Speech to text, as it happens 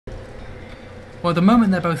Well, at the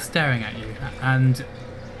moment they're both staring at you, and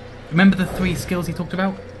remember the 3 skills he talked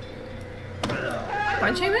about?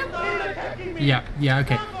 Punching them? Yeah,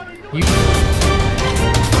 okay. You...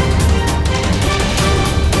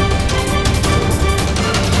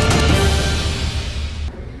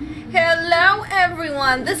 Hello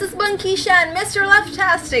everyone, this is Bunkitia and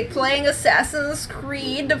MrLevtastic playing Assassin's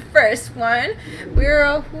Creed, the first one.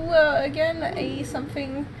 We're, again? A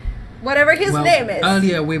something... Whatever his name is.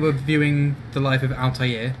 Earlier we were viewing the life of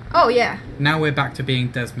Altair. Oh, yeah. Now we're back to being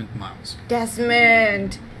Desmond Miles.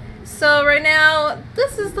 Desmond. So right now,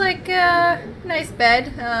 this is like a nice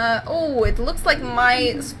bed. Oh, it looks like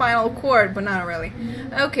my spinal cord, but not really.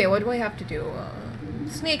 Okay, what do I have to do?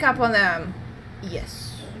 Sneak up on them.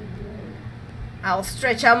 Yes. I'll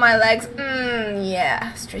stretch out my legs.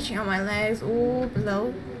 Yeah. Stretching out my legs. Ooh,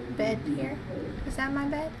 below bed here. Is that my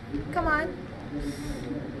bed? Come on.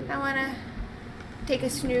 I wanna take a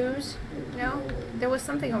snooze. No? There was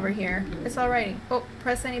something over here. It's alright. Oh,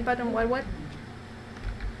 press any button. What?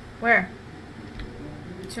 Where?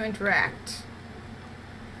 To interact.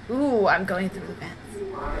 Ooh, I'm going through the vents.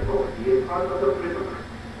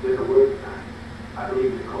 I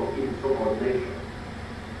believe it's called insubordination.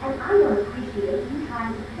 And I don't appreciate you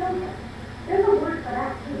trying to kill him. There's a word for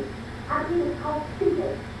that too. I believe it's called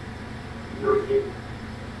stupid. You're stupid.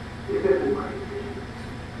 This isn't my decision.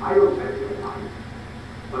 I don't have your time.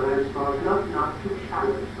 But I'm smart enough not to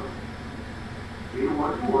challenge them. You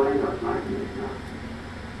want to wind up like this now.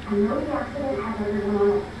 I know the accident has everyone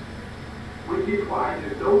on edge. Which is why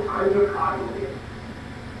there's no time to coddle him.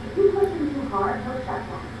 If you push him too hard, he'll shut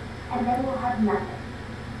down. And then we'll have nothing.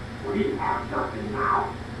 We have nothing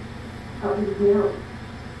now. But we will.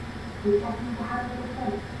 We just need to have a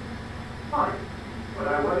little faith. Fine. But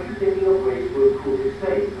I want you thinking of ways to improve his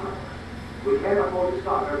saving power. We can't afford to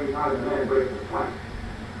stop every time the man breaks a sweat.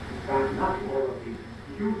 There's not more of these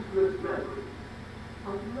useless memories.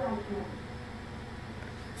 I'll do what I can.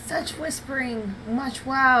 Such whispering. Much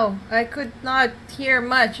wow. I could not hear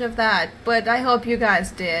much of that, but I hope you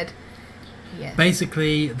guys did. Yes.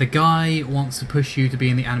 Basically, the guy wants to push you to be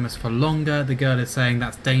in the Animus for longer. The girl is saying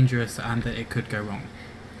that's dangerous and that it could go wrong.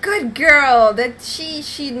 Good girl. That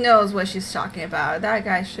she knows what she's talking about. That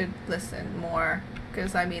guy should listen more.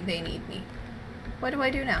 Because, I mean, they need me. What do I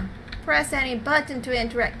do now? Press any button to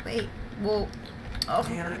interact. Wait. Whoa. Oh.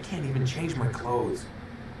 Man, I can't even change my clothes.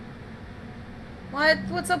 What?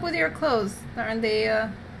 What's up with your clothes? Aren't they,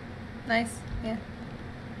 nice? Yeah.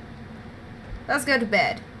 Let's go to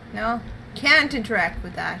bed. No? Can't interact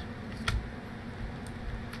with that.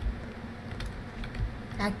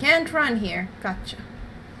 I can't run here. Gotcha.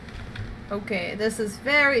 Okay, this is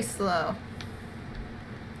very slow.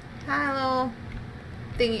 Hello.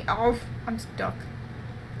 Thingy. Oh, I'm stuck.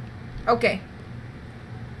 Okay.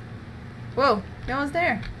 Whoa, no one's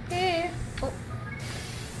there. Hey. Oh.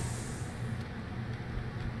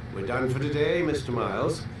 We're done for today, Mr.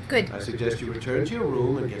 Miles. Good. I suggest you return to your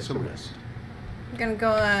room and get some rest. I'm gonna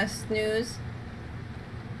go snooze.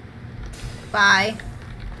 Bye.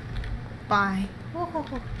 Bye.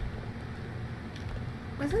 Whoa.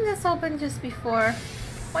 Wasn't this open just before?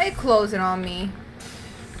 Why are you closing on me?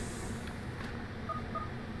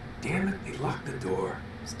 Damn it, they locked the door.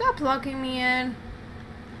 Stop locking me in.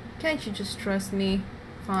 Can't you just trust me?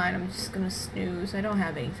 Fine, I'm just gonna snooze. I don't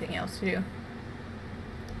have anything else to do.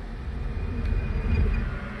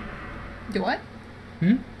 Do what?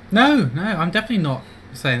 No, I'm definitely not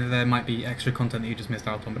saying that there might be extra content that you just missed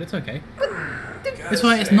out on, but it's okay. That's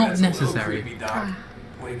why it's not necessary. Creepy, Doc.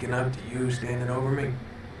 Waking up to you standing over me.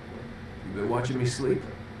 You been watching me sleep?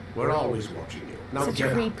 We're always watching you. Now Such a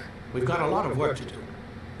get creep. up. We've got a lot of work to do.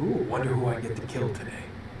 Ooh, wonder who I get to kill today.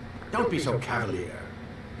 Don't be so cavalier.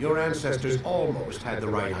 Your ancestors almost had the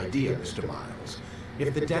right idea, Mr. Miles.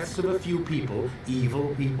 If the deaths of a few people,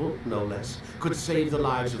 evil people, no less, could save the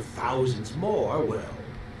lives of thousands more, well,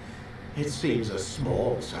 it seems a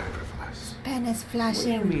small sacrifice. Pen is What do you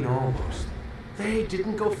flashing. mean almost? They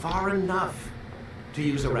didn't go far enough. To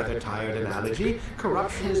use a rather tired analogy,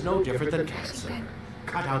 corruption is no different than cancer.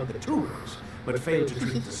 Cut out the tumors, but fail to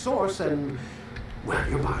treat the source and, well,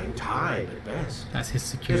 you're buying time at best. That's his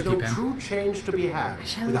There's security no pen. true change to be had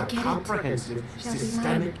shall without get it. comprehensive, Shall be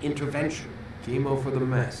systemic intervention. Chemo for the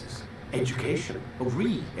masses. Education,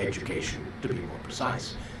 re-education, to be more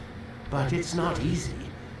precise. But it's not easy,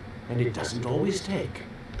 and it doesn't always take.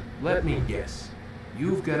 Let me guess.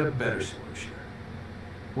 You've got a better solution.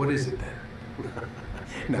 What is it then?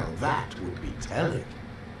 Now that would be telling.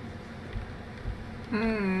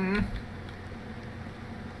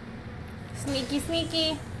 Sneaky,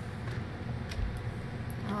 sneaky.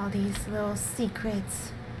 All these little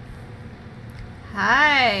secrets.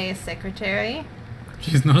 Hi, secretary.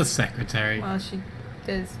 She's not a secretary. Well, she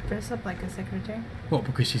does dress up like a secretary. What,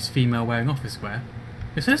 because she's female wearing office wear?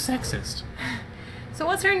 You're so sexist. So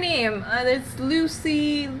what's her name? It's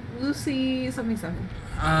Lucy something. Lucy.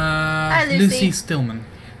 Lucy. Stillman.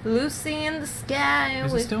 Lucy in the sky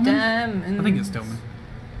Is it with Stillman? diamonds. I think it's Stillman.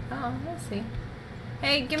 Oh, let's see.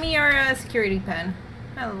 Hey, give me your security pen.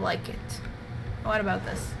 I like it. What about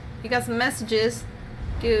this? You got some messages.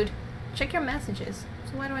 Dude, check your messages.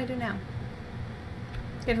 So what do I do now?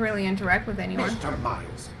 Can't really interact with anyone. Mr.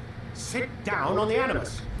 Miles, sit down on the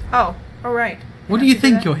Animus. Oh, alright. What do you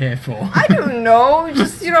think you're here for? I don't know.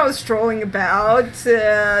 Just, strolling about,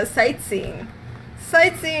 sightseeing.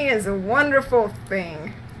 Sightseeing is a wonderful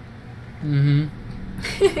thing. Mm-hmm.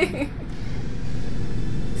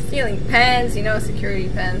 Stealing pens, security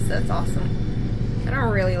pens, that's awesome. I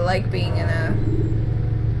don't really like being in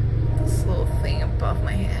this little thing above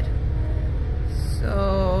my head.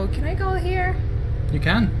 So, can I go here? You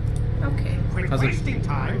can. Okay. Quit How's it- wasting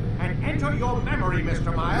time and enter your memory,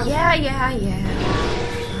 Mr. Miles. Yeah. Fine.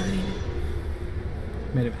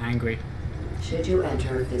 Made him angry. Should you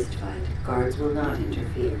enter a fistfight, guards will not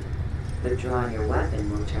interfere, but drawing your weapon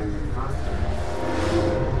will turn them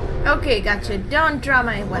hostile. Okay, gotcha. Don't draw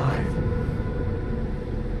my weapon.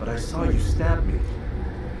 But I saw you stab me.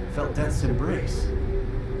 Felt death's embrace.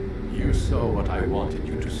 You saw what I wanted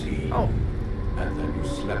you to see. Oh, And then you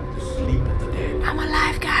slept the sleep of the dead. I'm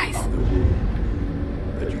alive, guys. Of the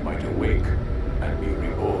womb. That you might awake and be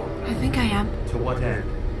reborn. I think I am. To what end?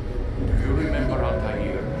 Do you remember,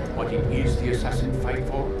 Altair, what it is the assassin fight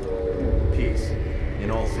for? Peace. In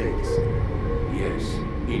all things. Yes,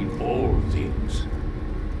 in all things.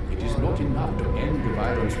 It is not enough to end the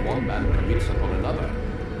violence one man commits upon another.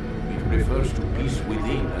 It refers to peace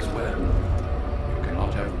within as well. You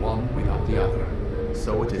cannot have one without the other.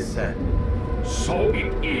 So it is said. So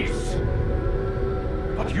it is.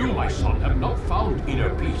 But you, my son, have not found inner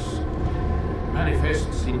peace. It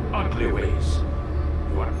manifests in ugly ways.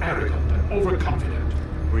 You are arrogant and overconfident.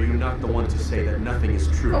 Were you not the one to say that nothing is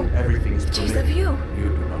true and Oh, everything is Jeez permitted? of you. You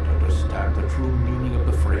do not understand the true meaning of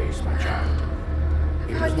the phrase, my child.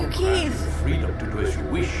 It How is you not keys? granted freedom to do as you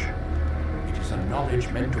wish. It is a knowledge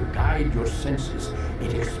meant to guide your senses.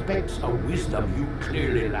 It expects a wisdom you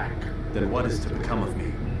clearly lack. Then what is to become of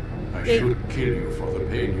me? I They- should kill you for the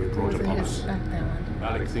pain you brought upon us.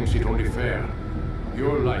 Malik thinks it only fair.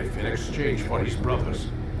 Your life in exchange for his brother's.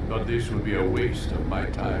 But this would be a waste of my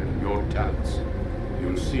time and your talents.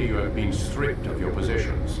 You'll see you have been stripped of your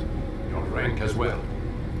possessions. Your rank as well.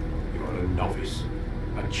 You are a novice.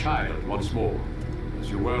 A child once more. As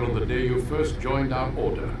you were on the day you first joined our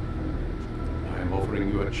order. I am offering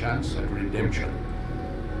you a chance at redemption.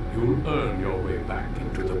 You'll earn your way back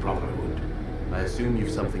into the Brotherhood. I assume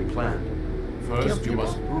you've something planned. First, you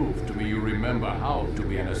must prove to me you remember how to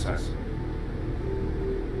be an assassin.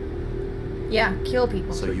 Yeah, kill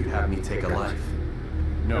people. So you'd have me take a life.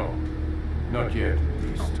 No, not yet, at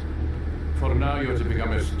least. For now, you're to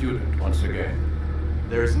become a student once again.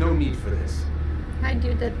 There is no need for this. Hi,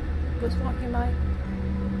 dude that was walking by.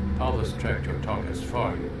 Others tracked your targets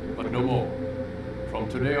for you, but no more. From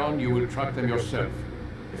today on, you will track them yourself.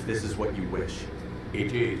 If this is what you wish,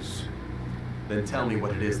 It is. then tell me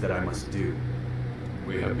what it is that I must do.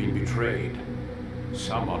 We have been betrayed.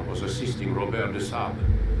 Someone was assisting Robert de Sable.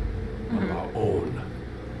 One of our own.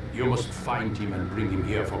 You must find him and bring him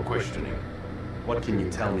here for questioning. What can you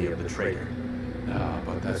tell me of the traitor?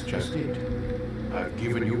 But that's just it. I've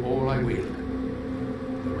given you all I will.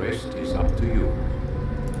 The rest is up to you.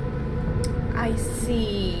 I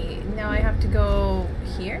see. Now I have to go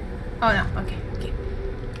here? Oh no, okay.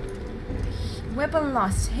 Weapon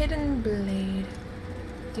lost, hidden blade.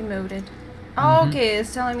 Demoted. Oh, okay,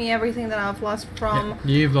 it's telling me everything that I've lost from.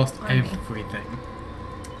 Yeah, you've lost army. everything.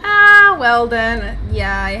 Ah, well then.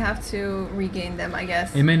 Yeah, I have to regain them, I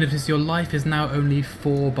guess. You may notice your life is now only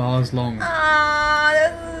 4 bars long. Ah,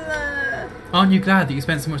 that's, Aren't you glad that you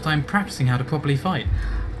spent so much time practicing how to properly fight?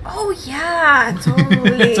 Oh yeah,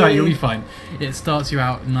 totally. It's alright, you'll be fine. It starts you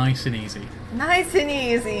out nice and easy. Nice and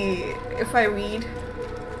easy. If I read.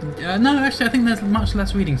 No, actually, I think there's much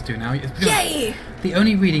less reading to do now. It's because Yay! the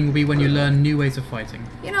only reading will be when you learn new ways of fighting.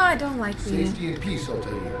 I don't like reading. Safety and peace,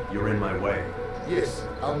 Altair. You're in my way. Yes,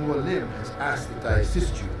 Al-Mualim has asked that I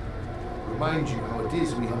assist you. Remind you how it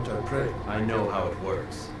is we hunt our prey. I know how it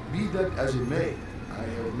works. Be that as it may, I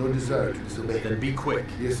have no desire to disobey. Then be quick.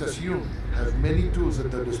 The Assassin have many tools at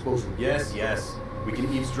their disposal. Yes. We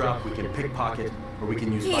can eavesdrop, we can pickpocket, or we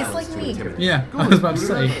can use Yes, violence like to me. intimidate. Yeah, I was about to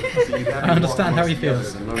say. So you'd have I me understand walk how he amongst the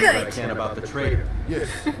others feels. and learn what I can about the traitor. Yes,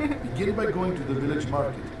 begin by going to the village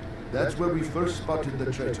market. That's where we first spotted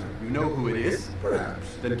the traitor. You know who it is?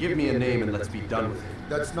 Perhaps. Then give me a name and let's be done with it.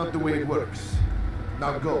 That's not the way it works.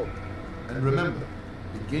 Now go. And remember,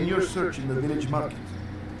 begin your search in the village market.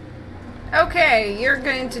 Okay, you're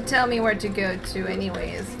going to tell me where to go to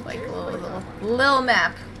anyways. Like a little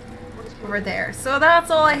map over there. So that's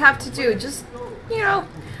all I have to do. Just, you know,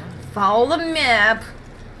 follow the map.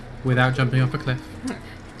 Without jumping off a cliff.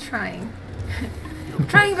 Trying.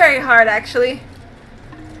 Trying very hard, actually.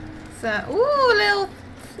 So, ooh, little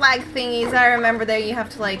flag thingies. I remember that you have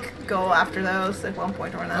to, like, go after those at one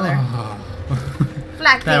point or another. Oh.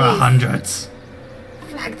 Flag thingies. There are hundreds.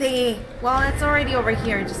 Flag thingy. Well, it's already over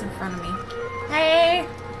here, just in front of me. Hey!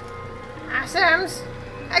 Awesomes!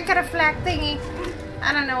 I got a flag thingy.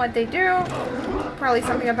 I don't know what they do. Probably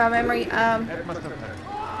something about memory.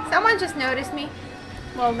 Someone just noticed me.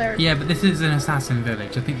 Well, they're... Yeah, but this is an assassin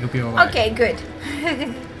village. I think you'll be alright. Okay, good.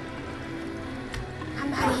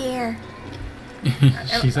 I'm out of here.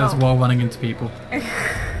 She says while running into people.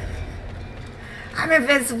 I'm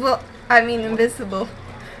invincible. I mean, invisible.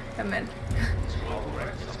 I meant...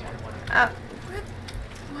 what?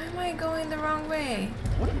 Why am I going the wrong way?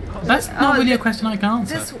 That's not really a question I can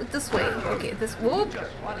answer. This way. Okay, this... Whoop.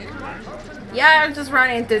 Yeah, I'm just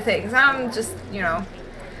running into things. I'm just, you know...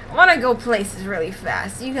 I want to go places really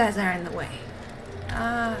fast. You guys are in the way.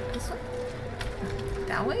 This way?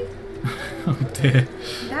 That way? Oh dear.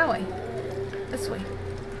 That way. This way.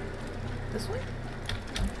 This way?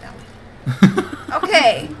 No, that way.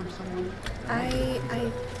 Okay.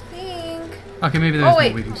 I think... Okay, maybe there's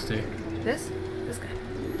more we can just do. This guy.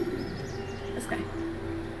 This guy.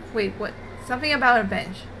 Wait, what? Something about a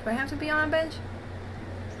bench. Do I have to be on a bench?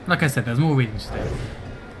 Like I said, there's more we can just do.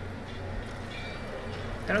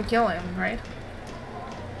 Don't kill him, right?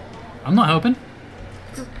 I'm not helping.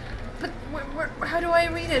 But how do I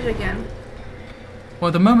read it again?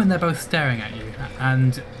 Well, the moment they're both staring at you,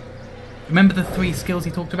 and remember the 3 skills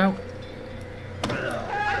he talked about?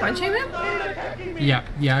 Punching them?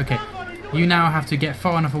 Yeah, okay. You now have to get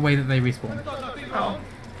far enough away that they respawn. Oh.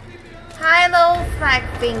 Hi, little flag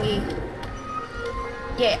thingy.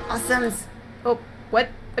 Yeah, awesomes. Oh, what?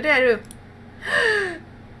 What did I do?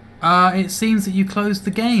 It seems that you closed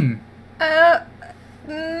the game.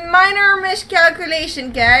 Minor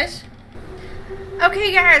miscalculation, guys.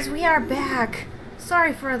 Okay, guys, we are back.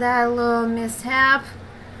 Sorry for that little mishap.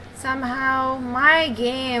 Somehow, my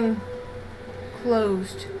game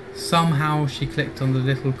closed. Somehow she clicked on the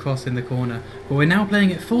little cross in the corner. But we're now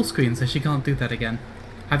playing it full screen, so she can't do that again.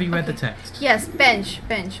 Have you read the text? Yes, bench.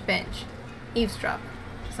 Eavesdrop.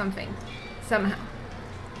 Something. Somehow.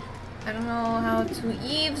 I don't know how to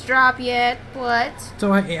eavesdrop yet, but... It's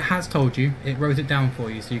alright, it has told you. It wrote it down for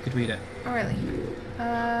you so you could read it. Oh, really?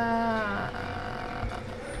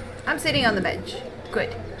 I'm sitting on the bench.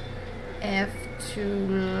 Good.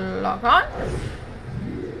 F2 lock on.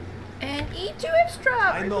 And E2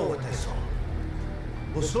 eavesdrop. I know what I saw.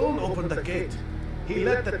 Husun opened the gate. He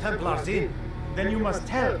let the Templars in. Then you must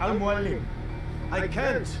tell Al-Muallim. I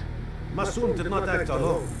can't. Masun did not act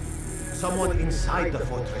alone. Someone inside the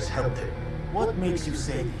fortress helped him. What makes you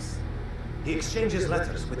say this? He exchanges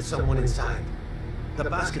letters with someone inside. The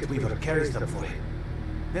basket weaver carries them for him.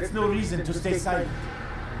 That's no reason to stay silent.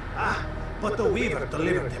 Ah, but the weaver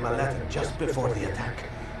delivered him a letter just before the attack.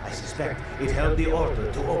 I suspect it held the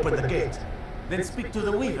order to open the gate. Then speak to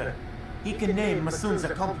the weaver. He can name Masun's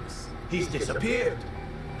accomplice. He's disappeared,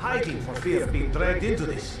 hiding for fear of being dragged into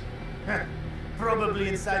this. Probably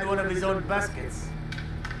inside one of his own baskets.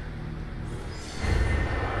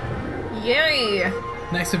 Yay!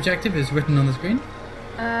 Next objective is written on the screen.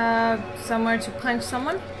 Somewhere to punch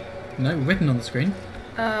someone? No, written on the screen.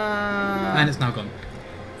 And it's now gone.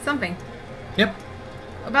 Something. Yep.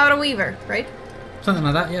 About a weaver, right? Something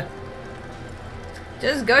like that, yeah.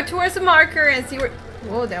 Just go towards the marker and see where...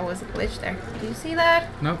 Whoa, there was a glitch there. Do you see that?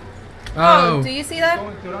 Nope. Oh, do you see that?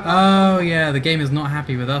 Oh, yeah, the game is not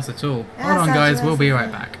happy with us at all. Hold on, guys, we'll be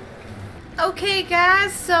right back. Okay,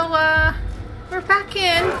 guys, so, we're back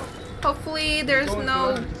in. Hopefully there's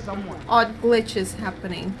no odd glitches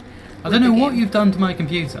happening. I don't know what you've done to my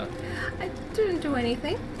computer. I didn't do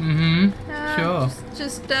anything. Sure.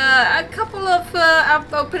 Just a couple of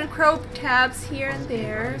open Chrome tabs here and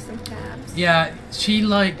there, some tabs. Yeah, she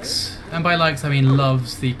likes, and by likes I mean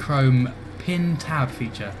loves, the Chrome pin tab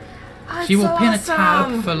feature. Oh, she will so pin awesome. a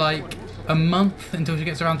tab for like a month until she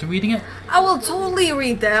gets around to reading it. I will totally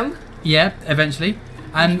read them. Yeah, eventually.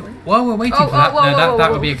 And while we're waiting for that,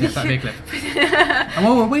 that would be a clip, that'd be a clip. And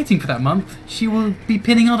while we're waiting for that month, she will be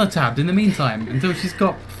pinning other tabs in the meantime until she's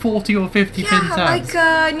got 40 or 50 pin tabs. Like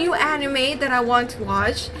a new anime that I want to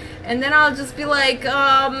watch. And then I'll just be like,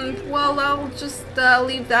 well, I'll just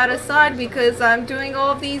leave that aside because I'm doing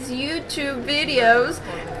all these YouTube videos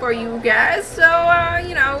for you guys. So,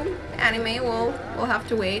 you know, anime will have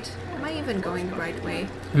to wait. Am I even going the right way?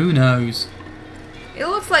 Who knows? It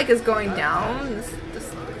looks like it's going down.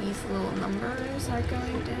 These little numbers are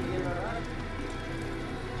going down.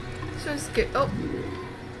 So it's good. Oh.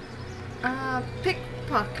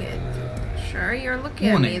 Pickpocket. Sure, you're looking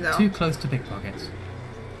at me though. Too close to pickpockets.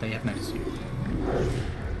 They have noticed you.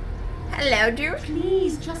 Hello, dude.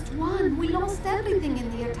 Please, just one. We lost everything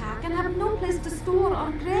in the attack and have no place to store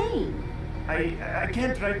our grain. I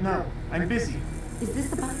can't right now. I'm busy. Is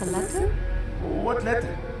this about the letter? What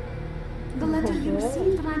letter? The letter you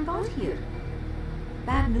received when I got here.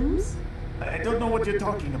 Bad news? I don't know what you're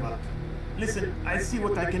talking about. Listen, I see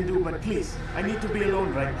what I can do, but please, I need to be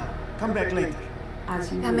alone right now. Come back later.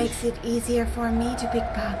 As you That wish. makes it easier for me to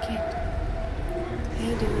pickpocket.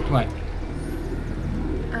 Hey, dude. Right.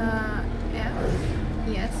 Yeah.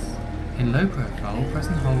 Yes. In low profile, press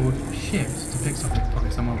and hold shift to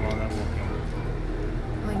pickpocket someone while they're walking.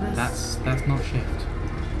 Like this. That's not shift.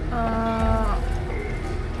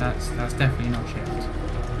 That's definitely not shift.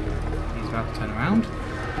 He's about to turn around.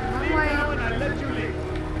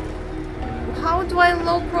 How do I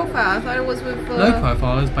low profile? I thought it was with Low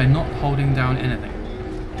profile is by not holding down anything.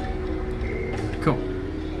 Cool.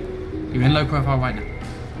 You're in low profile right now.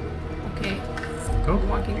 Okay. Cool. I'm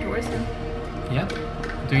walking towards him. Yep.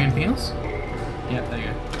 Doing anything else? Yep, there you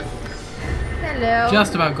go. Hello.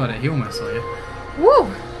 Just about got it. He almost saw you. Woo!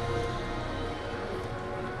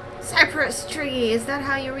 Cypress tree. Is that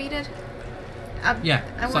how you read it? Yeah.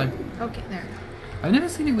 Okay, there. I've never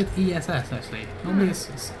seen it with ESS actually. Normally it's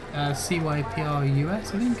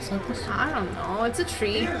CYPRUS, I think, Cypress. I don't know. It's a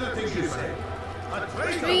tree. Here's the thing you say. A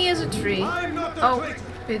traitor. Tree is a tree. I'm not a Oh, traitor.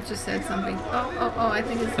 it just said something. Oh, I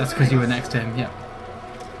think it's. That's because you were next to him, yeah.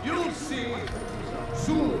 You'll see.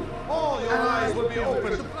 Soon, all your eyes will be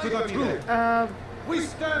open to the truth. We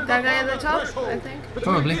stand that guy at upon the top, threshold I think. between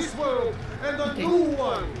Probably. this world and a Okay. new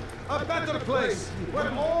one. A better place where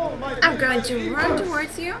all my I'm going to run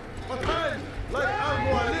towards you. But man, like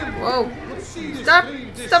Al-Mualim, Whoa. would see this Stop dream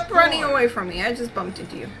running destroyed. away from me. I just bumped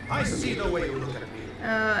into you. I see the way you look at me.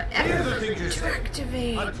 F Here's the thing you to say.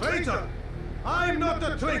 activate. A traitor? I'm not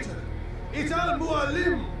a traitor. It's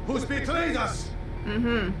Al-Mualim who's betrayed us.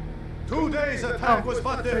 Mm-hmm. 2 days attack was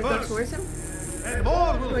but the Should I go first. towards him? And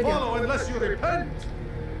more will What do I do? follow unless you repent.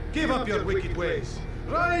 Give up your wicked ways.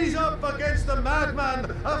 Rise up against the madman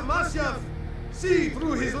of Masyaf. See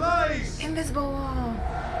through his lies. Invisible wall.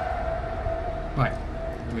 Right.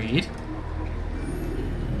 Read.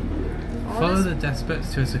 Follow the despot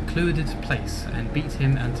to a secluded place and beat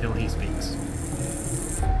him until he speaks.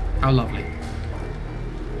 How lovely.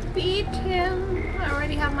 Beat him. I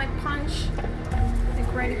already have my punch.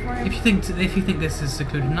 Like ready for him. If you think this is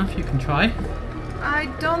secluded enough, you can try. I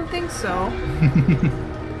don't think so.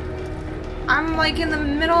 I'm like in the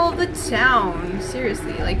middle of the town.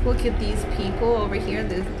 Seriously, like look at these people over here.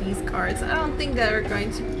 There's these cars. I don't think they're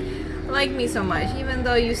going to like me so much, even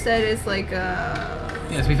though you said it's like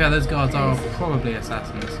Yeah, to be fair, those guards are probably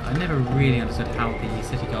assassins. I never really understood how the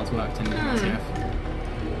city guards worked in CF.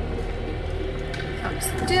 I'm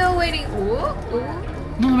still waiting. Ooh, ooh.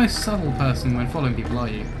 Not the most subtle person when following people, are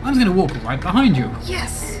you? I'm just gonna walk right behind you.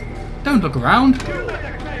 Yes. Don't look around.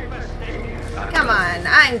 Come on,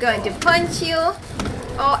 I'm going to punch you.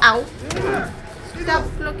 Oh, ow. Stop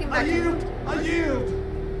looking back. I yield.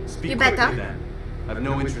 Speak You better. quickly then. I've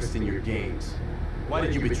no interest in your games. Why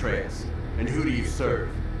did you betray us? And who do you serve?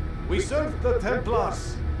 We serve the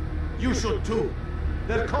Templars. You should too.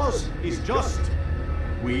 Their cause is just.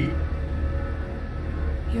 We?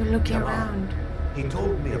 You're looking Come on. around. He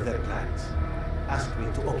told me of their plans. Asked me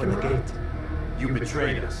to open the gate. You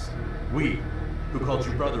betrayed us. We, who called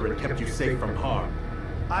you brother and kept you safe from harm.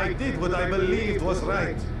 I did what I believed was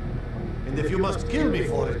right. And if you must kill me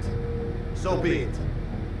for it, so be it.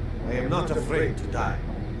 I am not afraid to die.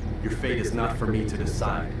 Your fate is not for me to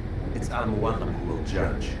decide. It's Al-Mualim who will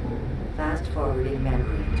judge. Fast forwarding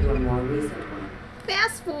memory to a more recent one.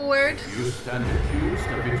 Fast forward. You stand accused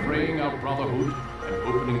of betraying our brotherhood and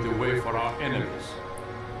opening the way for our enemies.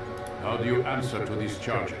 How do you answer to these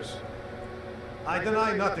charges? I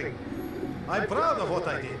deny nothing. I'm proud of what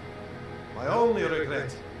I did. My only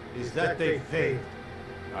regret is that they failed.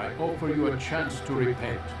 I offer you a chance to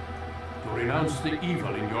repent, to renounce the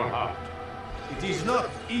evil in your heart. It is not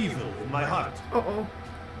evil in my heart, Uh-oh.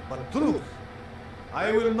 but truth.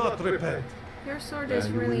 I will not repent. Your sword Then is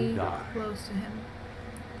you will really die. close to him.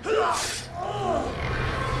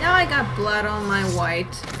 Now I got blood on my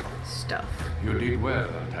white stuff. You did well,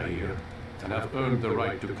 Altair, and have earned the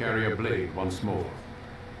right to carry a blade once more.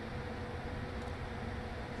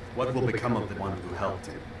 What will become of the one who helped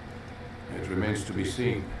him? It remains to be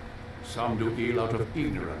seen. Some do ill out of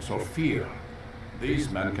ignorance or fear. These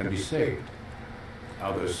men can be saved.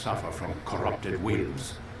 Others suffer from corrupted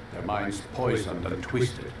wills, their minds poisoned and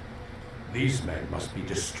twisted. These men must be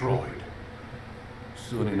destroyed.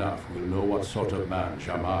 Soon enough, we'll know what sort of man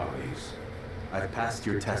Jamar is. I've passed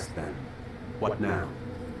your test then. What now?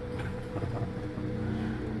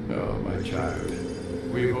 Oh, my child.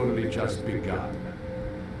 We've only just begun.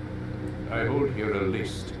 I hold here a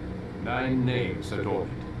list. 9 names adorn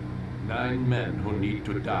it. 9 men who need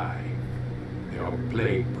to die. They are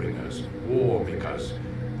plague bringers, war makers.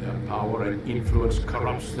 Their power and influence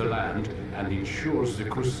corrupts the land and ensures the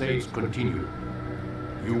crusades continue.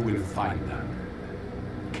 You will find them.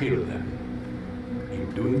 Kill them.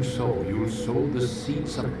 In doing so, you'll sow the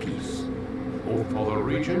seeds of peace, both for the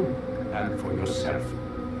region and for yourself.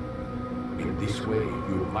 In this way,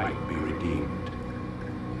 you might be redeemed.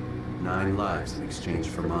 9 lives in exchange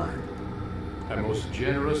for mine. A most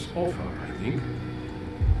generous offer, I think.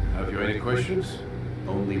 Have you any questions?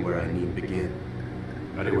 Only where I need begin.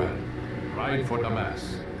 Very well. Ride for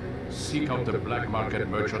Damas. Seek out the black market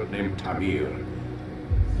merchant named Tamir.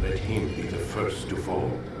 Let him be the first to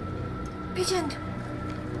fall. Pigeon!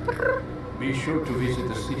 Be sure to visit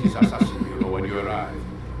the city's assassin bureau when you arrive.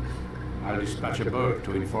 I'll dispatch a bird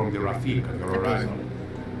to inform the Rafik of your arrival.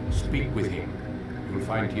 Speak with him. You'll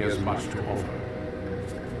find he has much to offer.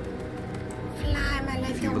 Fly, my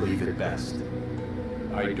If you believe it best.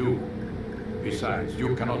 I do. Besides,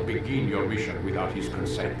 you cannot begin your mission without his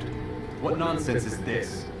consent. What nonsense is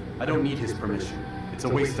this? I don't need his permission. It's a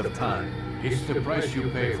waste of time. It's the price you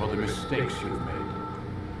pay for the mistakes you've made.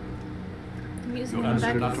 You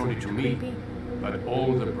answer not only to me, but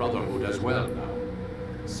all the Brotherhood as well now.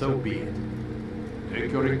 So be it.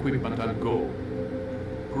 Take your equipment and go.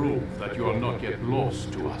 Prove that you are not yet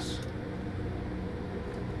lost to us.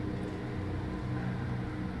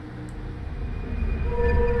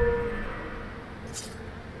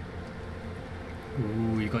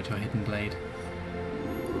 Ooh, you got your hidden blade.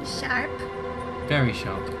 Sharp. Very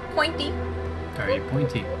sharp. Pointy. Very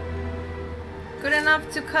pointy. Good enough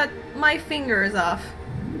to cut my fingers off.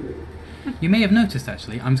 You may have noticed,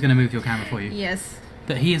 actually, I'm just going to move your camera for you, Yes.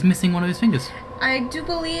 that he is missing one of his fingers. I do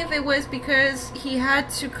believe it was because he had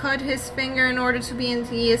to cut his finger in order to be in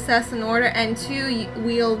the Assassin Order and to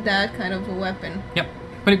wield that kind of a weapon. Yep.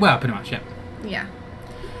 But well, pretty much, yep. Yeah.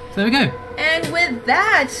 So there we go. And with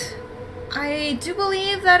that, I do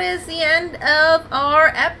believe that is the end of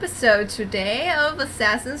our episode today of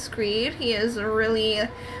Assassin's Creed. He is really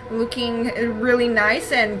looking really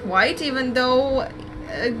nice and white, even though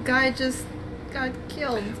a guy just got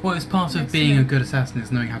killed. Well, it's part of being a good assassin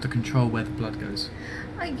is knowing how to control where the blood goes.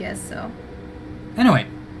 I guess so. Anyway.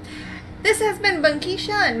 This has been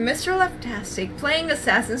Bunkitia and MrLevtastic playing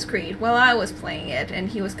Assassin's Creed while I was playing it, and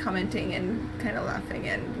he was commenting and kind of laughing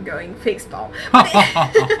and going facepalm.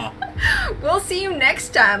 We'll see you next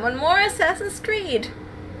time on more Assassin's Creed.